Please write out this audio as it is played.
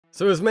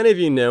So as many of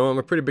you know, I'm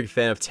a pretty big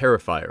fan of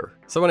Terrifier.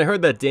 So when I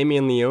heard that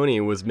Damien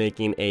Leone was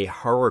making a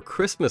horror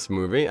Christmas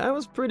movie, I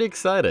was pretty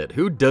excited.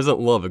 Who doesn't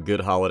love a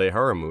good holiday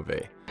horror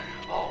movie?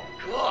 Oh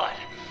good!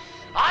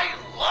 I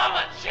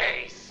love a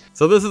chase!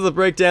 So this is a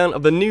breakdown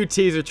of the new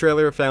teaser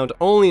trailer found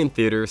only in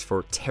theaters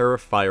for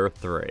Terrifier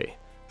 3.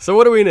 So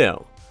what do we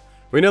know?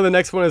 We know the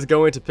next one is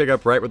going to pick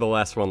up right where the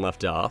last one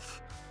left off.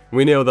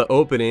 We know the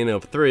opening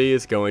of 3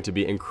 is going to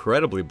be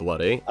incredibly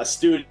bloody. A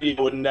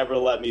studio would never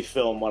let me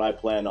film what I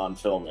plan on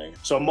filming.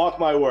 So mark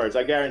my words,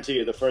 I guarantee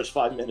you the first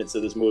 5 minutes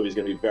of this movie is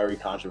going to be very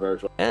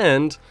controversial.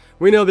 And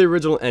we know the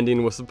original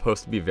ending was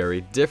supposed to be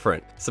very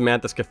different.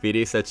 Samantha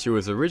Scafidi said she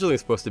was originally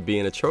supposed to be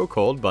in a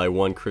chokehold by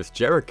one Chris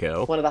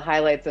Jericho. One of the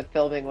highlights of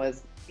filming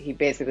was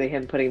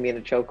him putting me in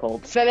a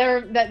chokehold.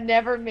 That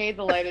never made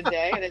the light of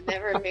day, and it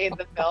never made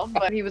the film.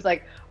 But he was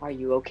like, "Are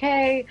you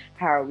okay?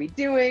 How are we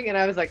doing?" And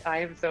I was like, "I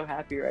am so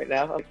happy right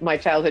now. My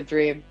childhood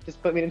dream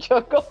just put me in a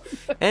chokehold."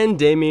 And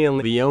Damien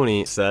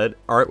Leone said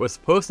art was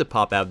supposed to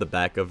pop out the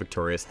back of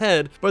Victoria's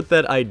head, but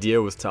that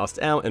idea was tossed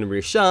out and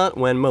reshot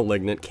when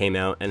Malignant came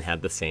out and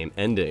had the same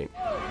ending.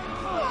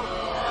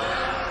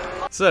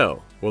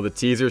 So, will the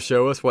teaser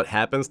show us what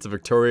happens to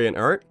Victorian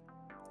art?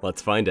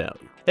 Let's find out.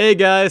 Hey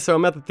guys, so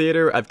I'm at the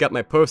theater, I've got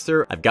my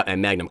poster, I've got my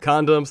Magnum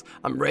condoms,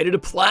 I'm ready to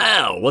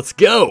plow, let's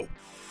go!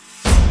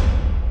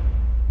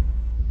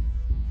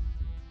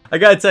 I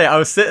gotta tell you, I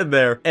was sitting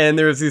there, and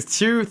there was these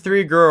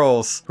 2-3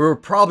 girls who were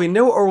probably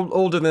no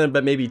older than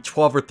but maybe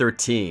 12 or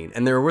 13,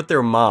 and they were with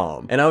their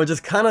mom, and I would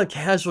just kind of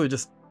casually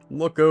just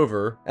look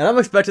over, and I'm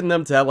expecting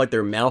them to have like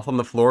their mouth on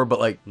the floor, but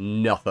like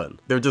nothing.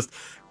 They're just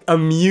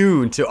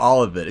immune to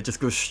all of it. It just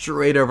goes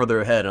straight over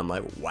their head. I'm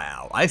like,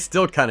 wow. I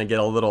still kind of get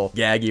a little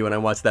gaggy when I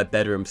watch that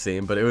bedroom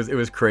scene, but it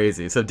was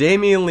crazy. So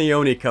Damien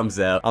Leone comes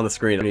out on the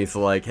screen and he's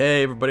like,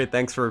 hey everybody,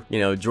 thanks for,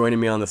 joining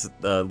me on this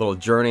little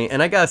journey.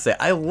 And I gotta say,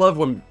 I love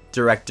when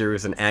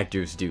directors and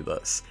actors do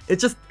this. It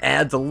just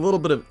adds a little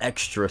bit of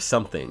extra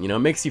something, it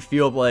makes you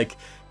feel like,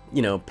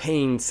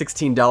 paying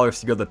 $16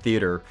 to go to the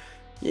theater,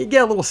 you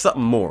get a little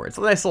something more. It's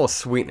a nice little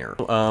sweetener.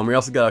 We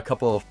also got a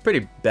couple of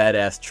pretty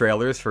badass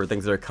trailers for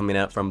things that are coming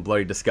out from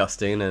Bloody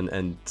Disgusting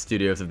and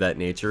studios of that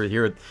nature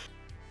here.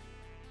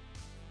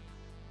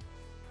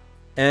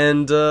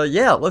 And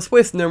yeah, let's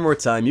waste no more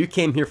time. You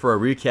came here for a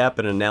recap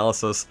and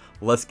analysis.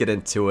 Let's get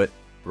into it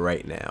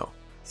right now.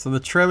 So the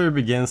trailer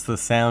begins to the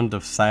sound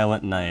of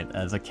Silent Night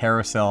as a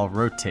carousel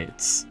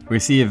rotates. We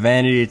see a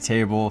vanity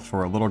table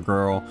for a little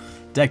girl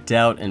decked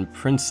out in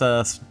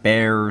princess,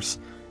 bears,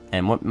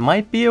 and what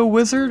might be a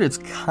wizard. It's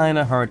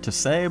kinda hard to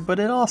say, but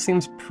it all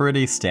seems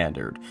pretty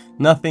standard.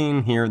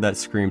 Nothing here that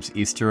screams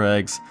Easter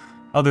eggs,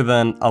 other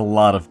than a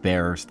lot of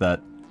bears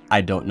that I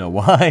don't know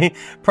why,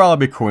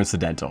 probably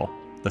coincidental.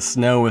 The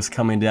snow is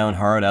coming down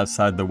hard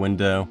outside the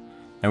window,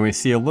 and we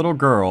see a little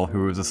girl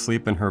who is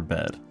asleep in her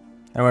bed.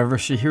 However,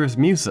 she hears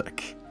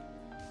music.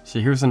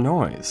 She hears a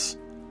noise.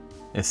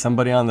 Is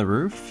somebody on the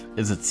roof?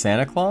 Is it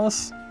Santa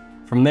Claus?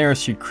 From there,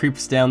 she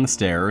creeps down the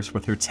stairs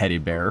with her teddy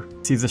bear,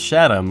 sees a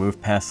shadow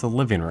move past the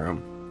living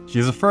room.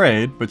 She's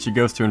afraid, but she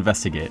goes to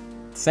investigate.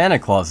 Santa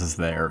Claus is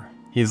there.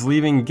 He's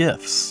leaving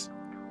gifts.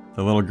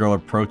 The little girl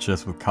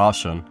approaches with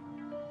caution.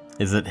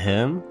 Is it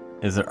him?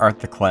 Is it Art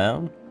the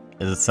Clown?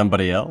 Is it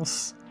somebody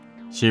else?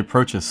 She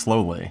approaches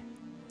slowly.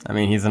 I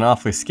mean, he's an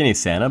awfully skinny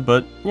Santa,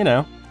 but,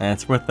 and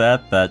it's with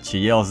that she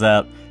yells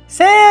out,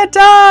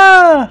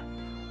 Santa!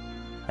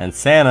 And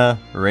Santa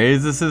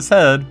raises his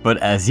head, but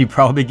as you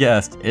probably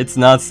guessed, it's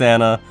not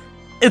Santa,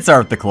 it's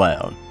Art the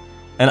Clown.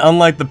 And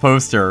unlike the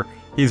poster,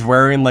 he's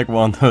wearing like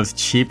one of those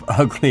cheap,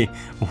 ugly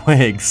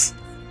wigs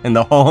in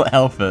the whole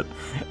outfit.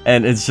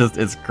 And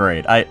it's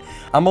great.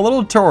 I'm a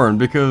little torn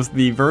because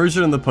the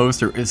version of the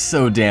poster is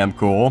so damn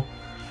cool.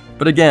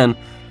 But again,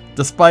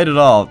 despite it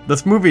all,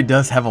 this movie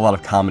does have a lot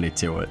of comedy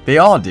to it. They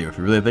all do, if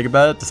you really think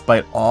about it,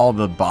 despite all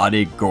the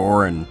body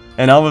gore and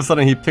all of a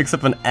sudden he picks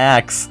up an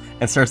axe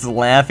and starts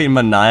laughing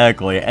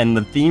maniacally, and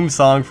the theme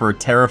song for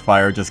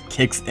Terrifier just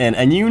kicks in,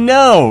 and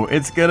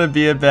it's gonna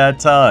be a bad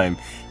time.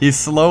 He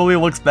slowly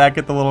looks back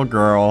at the little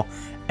girl,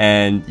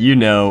 and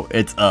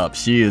it's up.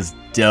 She is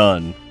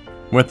done.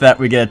 With that,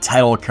 we get a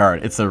title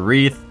card. It's a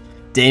wreath,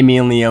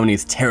 Damien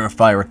Leone's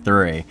Terrifier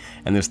 3,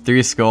 and there's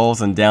 3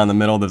 skulls, and down the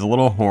middle there's a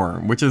little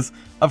horn, which is,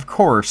 of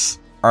course,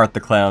 Art the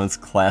Clown's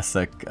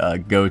classic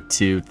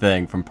go-to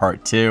thing from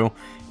part 2.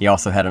 He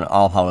also had an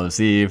All Hallows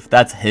Eve.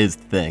 That's his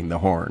thing, the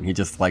horn. He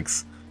just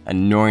likes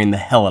annoying the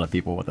hell out of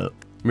people with it.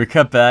 We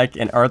cut back,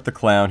 and Art the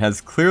Clown has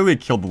clearly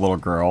killed the little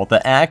girl.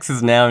 The axe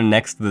is now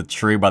next to the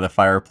tree by the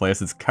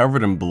fireplace. It's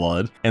covered in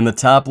blood. In the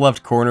top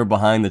left corner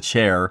behind the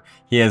chair,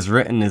 he has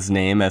written his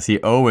name, as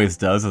he always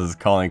does, as his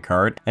calling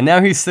card. And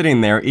now he's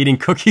sitting there eating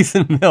cookies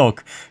and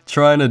milk,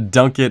 trying to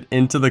dunk it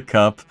into the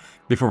cup,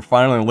 before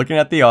finally looking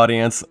at the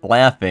audience,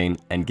 laughing,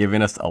 and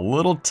giving us a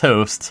little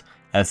toast,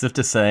 as if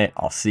to say,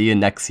 I'll see you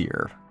next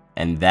year.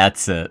 And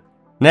that's it.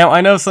 Now,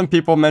 I know some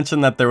people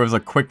mentioned that there was a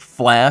quick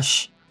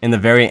flash in the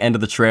very end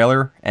of the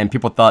trailer, and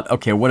people thought,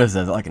 okay, what is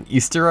this, like an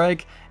Easter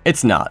egg?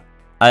 It's not.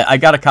 I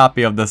got a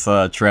copy of this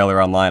trailer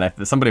online.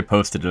 Somebody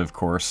posted it, of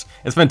course.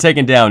 It's been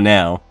taken down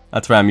now.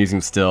 That's why I'm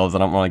using stills. I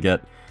don't want to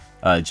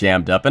get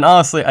jammed up. And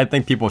honestly, I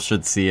think people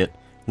should see it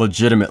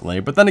legitimately.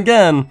 But then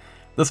again,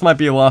 this might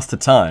be a loss to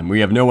time. We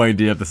have no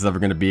idea if this is ever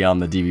going to be on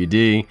the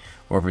DVD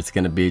or if it's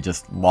going to be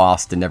just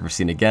lost and never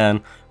seen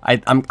again.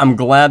 I'm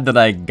glad that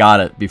I got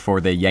it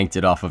before they yanked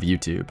it off of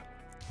YouTube.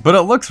 But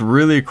it looks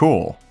really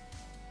cool.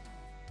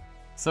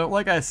 So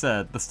like I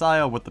said, the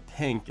style with the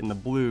pink and the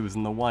blues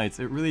and the whites,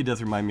 it really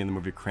does remind me of the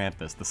movie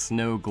Krampus, the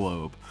snow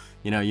globe.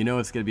 You know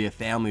it's going to be a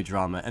family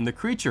drama. And the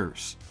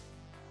creatures.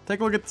 Take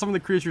a look at some of the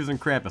creatures in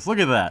Krampus. Look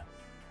at that.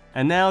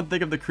 And now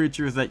think of the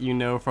creatures that you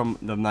know from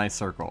the Night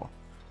Circle.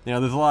 You know,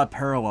 there's a lot of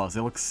parallels.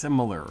 They look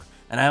similar.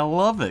 And I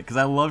love it, because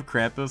I love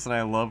Krampus, and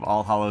I love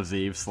All Hallows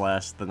Eve /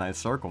 the Night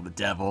Circle, the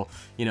devil,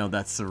 you know,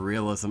 that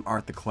surrealism,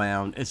 Art the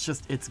Clown.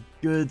 It's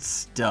good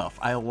stuff.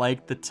 I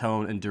like the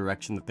tone and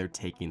direction that they're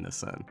taking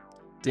this in.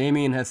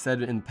 Damien has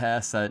said in the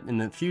past that in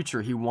the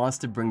future he wants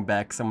to bring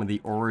back some of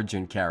the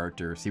origin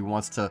characters. He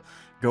wants to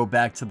go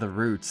back to the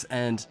roots,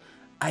 and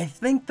I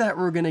think that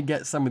we're going to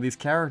get some of these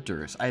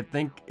characters. I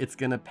think it's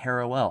going to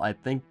parallel. I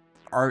think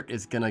Art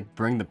is going to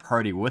bring the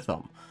party with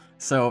him.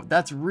 So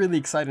that's really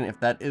exciting if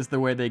that is the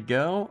way they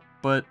go,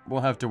 but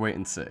we'll have to wait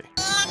and see.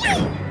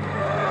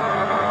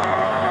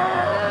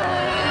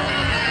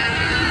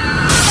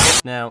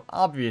 Now,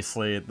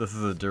 obviously, this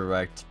is a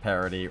direct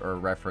parody or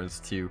reference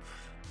to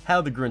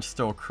How the Grinch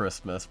Stole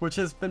Christmas, which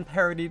has been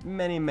parodied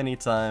many, many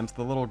times.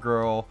 The little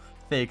girl,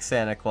 fake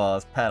Santa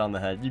Claus, pat on the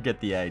head, you get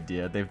the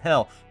idea.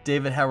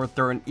 David Howard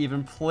Thornton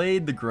even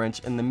played the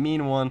Grinch in The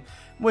Mean One,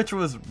 which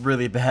was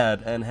really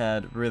bad and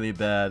had really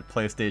bad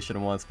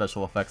PlayStation 1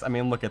 special effects. I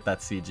mean, look at that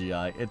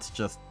CGI. It's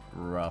just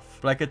rough.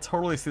 But I could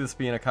totally see this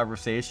being a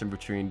conversation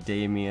between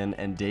Damien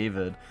and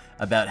David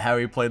about how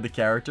he played the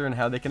character and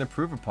how they can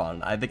improve upon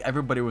it. I think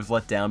everybody was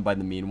let down by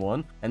The Mean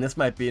One, and this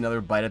might be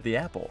another bite at the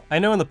apple. I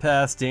know in the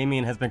past,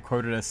 Damien has been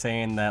quoted as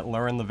saying that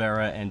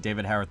LaVera and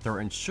David Howard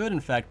Thornton should in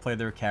fact play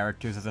their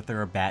characters as if they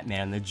were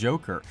Batman and the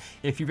Joker.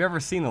 If you've ever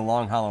seen The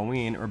Long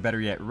Halloween, or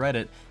better yet read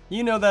it,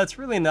 you know that's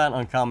really not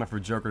uncommon for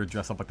Joker to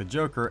dress up like the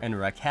Joker and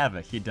wreak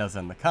havoc. He does it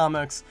in the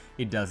comics,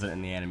 he does it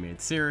in the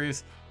animated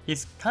series.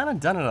 He's kind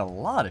of done it a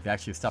lot if you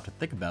actually stop to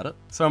think about it.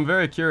 So I'm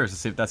very curious to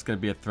see if that's going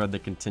to be a thread they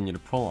continue to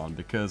pull on,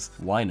 because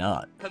why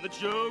not? The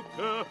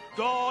Joker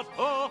got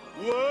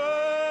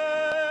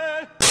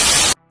away.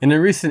 In a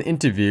recent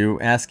interview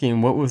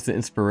asking what was the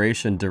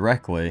inspiration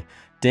directly,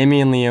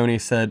 Damien Leone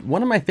said,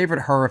 "One of my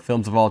favorite horror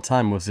films of all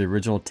time was the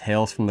original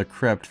Tales from the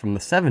Crypt from the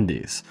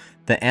 70s,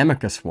 the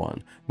Amicus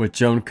one, with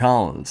Joan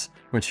Collins,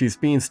 when she's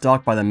being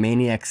stalked by the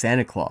maniac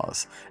Santa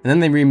Claus, and then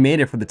they remade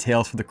it for the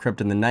Tales from the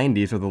Crypt in the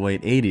 90s or the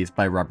late 80s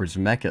by Robert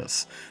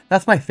Zemeckis.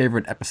 That's my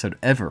favorite episode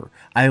ever.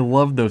 I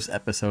love those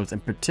episodes in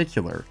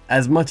particular,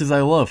 as much as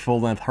I love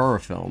full-length horror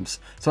films,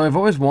 so I've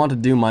always wanted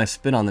to do my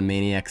spin on the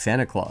maniac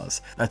Santa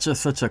Claus. That's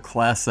just such a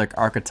classic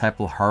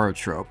archetypal horror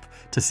trope.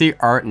 To see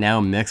Art now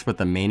mixed with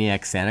the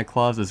maniac Santa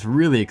Claus is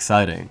really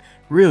exciting.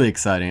 Really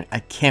exciting. I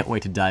can't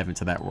wait to dive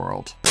into that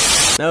world."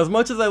 Now, as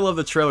much as I love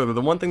the trailer,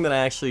 the one thing that I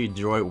actually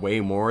enjoy way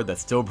more, that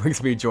still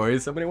brings me joy in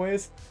so many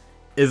ways,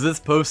 is this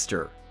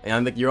poster. And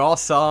I think you all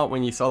saw it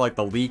when you saw like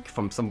the leak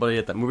from somebody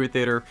at that movie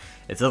theater.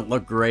 It doesn't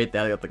look great. They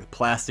had like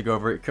plastic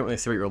over it. You couldn't really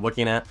see what you were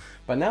looking at.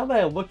 But now that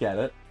I look at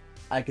it,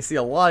 I can see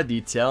a lot of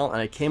detail,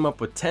 and I came up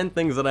with 10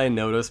 things that I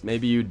noticed.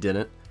 Maybe you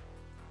didn't.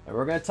 And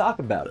we're going to talk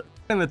about it.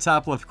 In the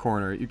top left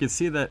corner, you can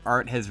see that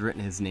Art has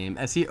written his name,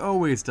 as he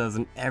always does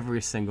in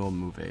every single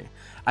movie.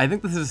 I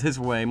think this is his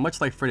way, much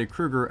like Freddy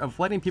Krueger, of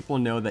letting people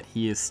know that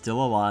he is still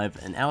alive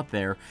and out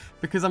there,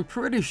 because I'm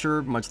pretty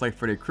sure, much like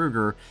Freddy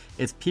Krueger,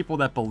 it's people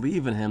that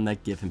believe in him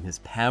that give him his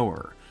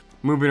power.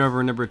 Moving over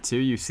to number 2,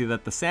 you see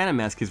that the Santa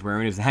mask he's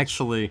wearing is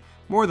actually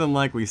more than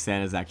likely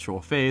Santa's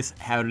actual face.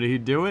 How did he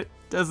do it?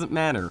 Doesn't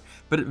matter,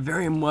 but it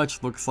very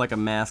much looks like a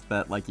mask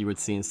that like you would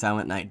see in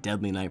Silent Night,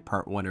 Deadly Night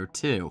Part 1 or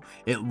 2.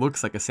 It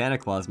looks like a Santa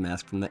Claus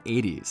mask from the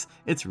 80s.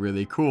 It's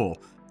really cool.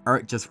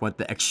 Art just went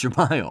the extra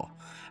mile.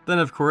 Then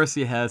of course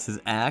he has his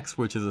axe,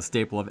 which is a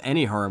staple of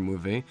any horror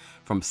movie,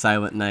 from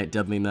Silent Night,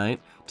 Deadly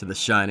Night, to The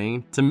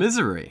Shining, to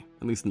Misery,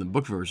 at least in the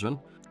book version.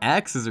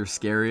 Axes are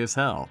scary as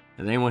hell,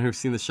 and anyone who's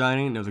seen The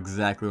Shining knows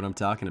exactly what I'm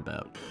talking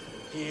about.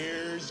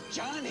 Here's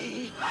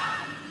Johnny.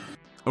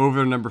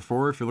 Over to number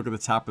 4, if you look at the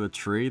top of the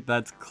tree,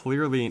 that's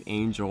clearly an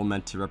angel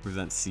meant to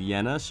represent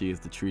Sienna. She is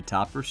the tree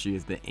topper. She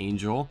is the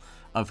angel,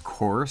 of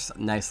course.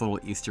 Nice little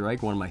Easter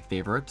egg, one of my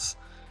favorites.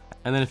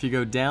 And then if you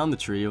go down the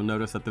tree, you'll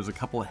notice that there's a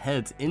couple of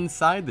heads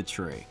inside the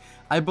tree.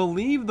 I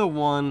believe the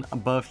one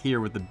above here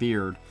with the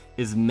beard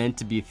is meant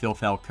to be Phil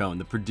Falcone,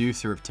 the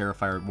producer of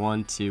Terrifier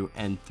 1, 2,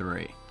 and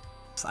 3.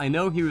 I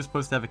know he was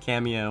supposed to have a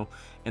cameo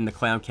in the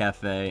Clown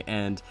Cafe,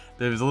 and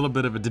there was a little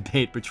bit of a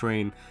debate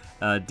between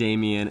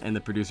Damien and the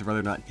producer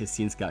whether or not his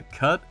scenes got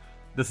cut.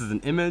 This is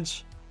an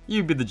image.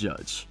 You be the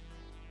judge.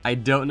 I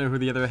don't know who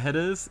the other head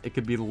is. It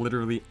could be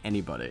literally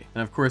anybody.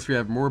 And of course we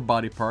have more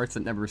body parts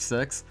at number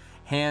 6.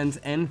 Hands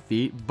and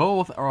feet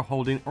both are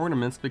holding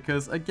ornaments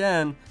because,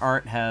 again,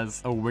 Art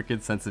has a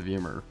wicked sense of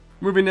humor.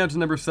 Moving down to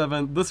number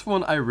 7, this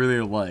one I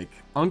really like.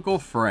 Uncle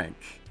Frank.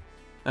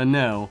 And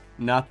no,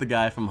 not the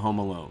guy from Home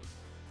Alone.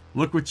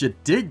 Look what you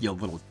did, you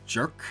little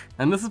jerk.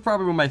 And this is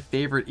probably one of my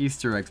favorite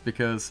Easter eggs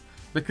because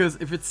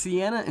if it's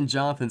Sienna and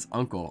Jonathan's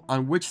uncle,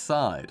 on which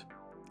side?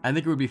 I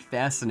think it would be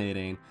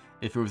fascinating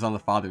if it was on the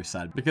father's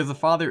side, because the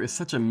father is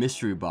such a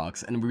mystery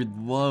box, and we'd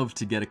love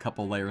to get a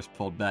couple layers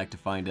pulled back to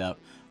find out,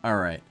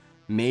 alright,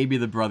 maybe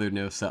the brother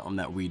knows something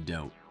that we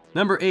don't.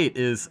 Number 8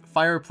 is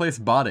Fireplace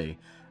Body.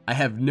 I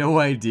have no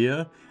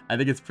idea. I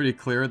think it's pretty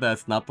clear that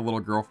it's not the little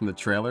girl from the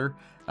trailer.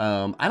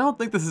 I don't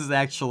think this is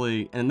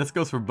actually, and this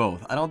goes for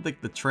both, I don't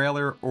think the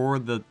trailer or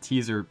the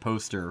teaser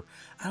poster,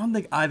 I don't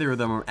think either of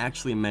them are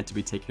actually meant to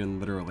be taken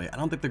literally. I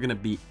don't think they're going to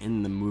be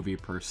in the movie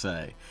per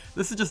se.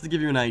 This is just to give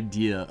you an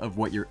idea of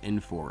what you're in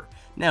for.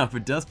 Now, if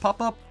it does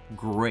pop up,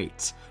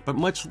 great. But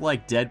much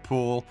like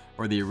Deadpool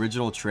or the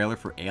original trailer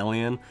for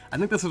Alien, I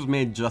think this was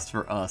made just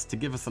for us to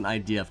give us an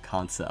idea of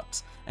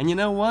concepts. And you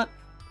know what?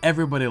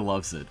 Everybody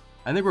loves it.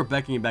 I think we're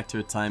beckoning back to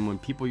a time when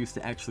people used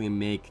to actually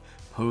make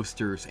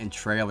posters and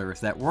trailers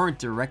that weren't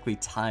directly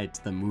tied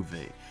to the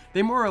movie.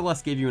 They more or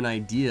less gave you an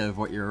idea of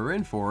what you were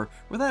in for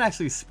without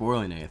actually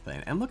spoiling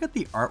anything. And look at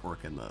the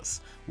artwork in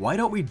this. Why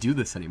don't we do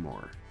this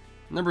anymore?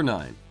 Number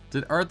 9.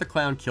 Did Art the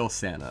Clown kill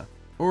Santa?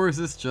 Or is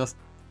this just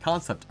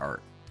concept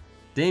art?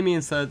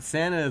 Damien said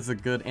Santa is a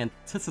good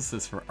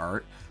antithesis for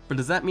Art, but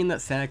does that mean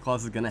that Santa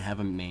Claus is going to have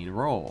a main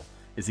role?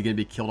 Is he going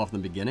to be killed off in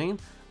the beginning?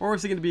 Or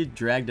is he going to be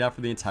dragged out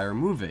for the entire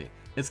movie?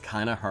 It's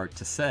kinda hard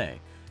to say.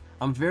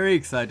 I'm very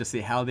excited to see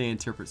how they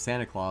interpret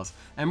Santa Claus,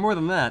 and more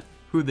than that,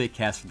 who they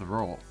cast for the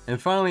role. And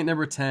finally,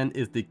 number 10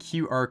 is the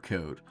QR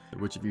code,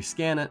 which if you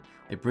scan it,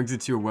 it brings you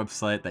to a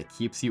website that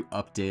keeps you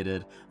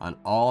updated on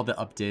all the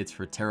updates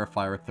for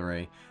Terrifier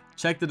 3.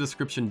 Check the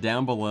description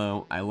down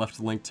below, I left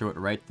a link to it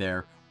right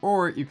there,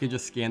 or you can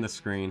just scan the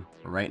screen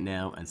right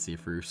now and see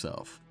for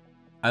yourself.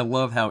 I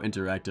love how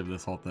interactive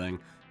this whole thing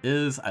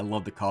is. I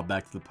love the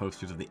callback to the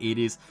posters of the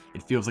 80s.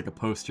 It feels like a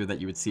poster that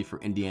you would see for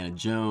Indiana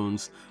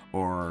Jones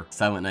or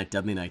Silent Night,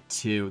 Deadly Night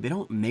 2. They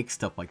don't make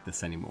stuff like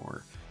this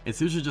anymore. It's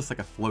usually just like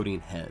a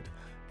floating head.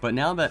 But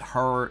now that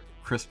horror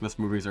Christmas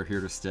movies are here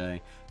to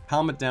stay,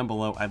 comment down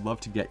below. I'd love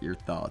to get your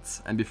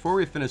thoughts. And before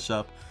we finish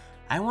up,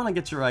 I want to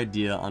get your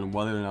idea on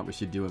whether or not we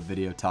should do a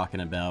video talking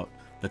about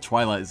the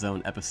Twilight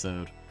Zone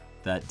episode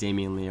that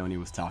Damien Leone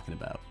was talking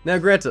about. Now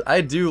granted,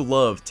 I do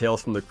love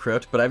Tales from the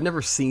Crypt, but I've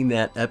never seen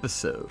that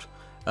episode.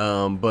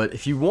 But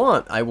if you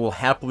want, I will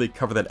happily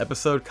cover that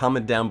episode.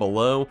 Comment down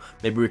below.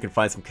 Maybe we can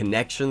find some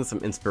connections, some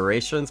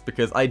inspirations,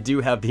 because I do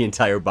have the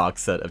entire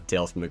box set of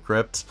Tales from the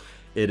Crypt.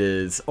 It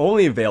is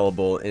only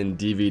available in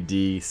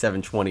DVD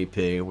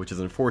 720p, which is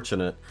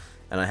unfortunate,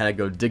 and I had to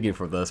go digging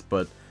for this,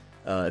 but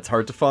it's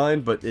hard to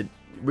find, but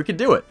we could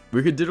do it.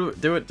 We could do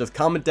it. Just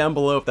comment down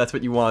below if that's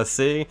what you want to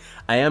see.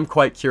 I am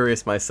quite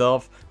curious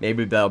myself.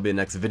 Maybe that'll be the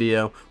next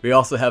video. We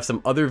also have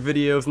some other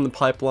videos in the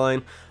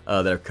pipeline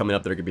that are coming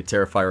up that are going to be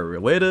Terrifier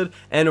related.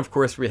 And of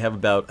course we have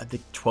about, I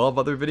think, 12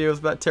 other videos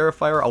about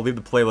Terrifier. I'll leave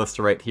the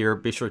playlist right here.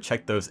 Be sure to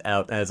check those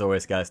out. As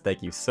always, guys,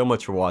 thank you so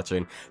much for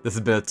watching. This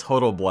has been a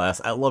total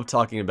blast. I love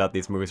talking about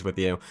these movies with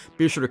you.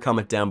 Be sure to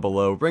comment down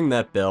below, ring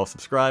that bell,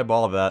 subscribe,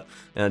 all of that.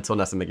 And until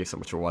next time, thank you so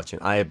much for watching.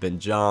 I have been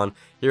John,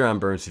 here on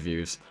Burns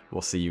Reviews.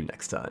 We'll see you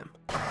next time.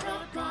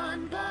 Drop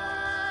on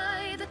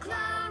by the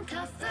Clown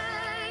Cafe.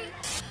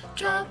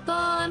 Drop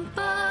on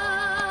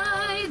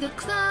by the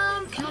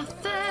Clown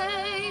Cafe.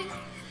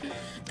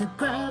 The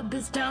grub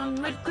is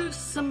downright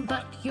gruesome,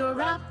 but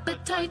your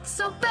appetites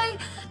obey.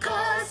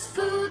 'Cause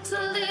food's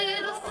a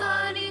little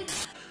funny.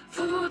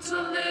 Food's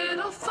a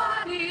little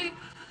funny.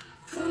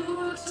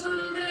 Food's a little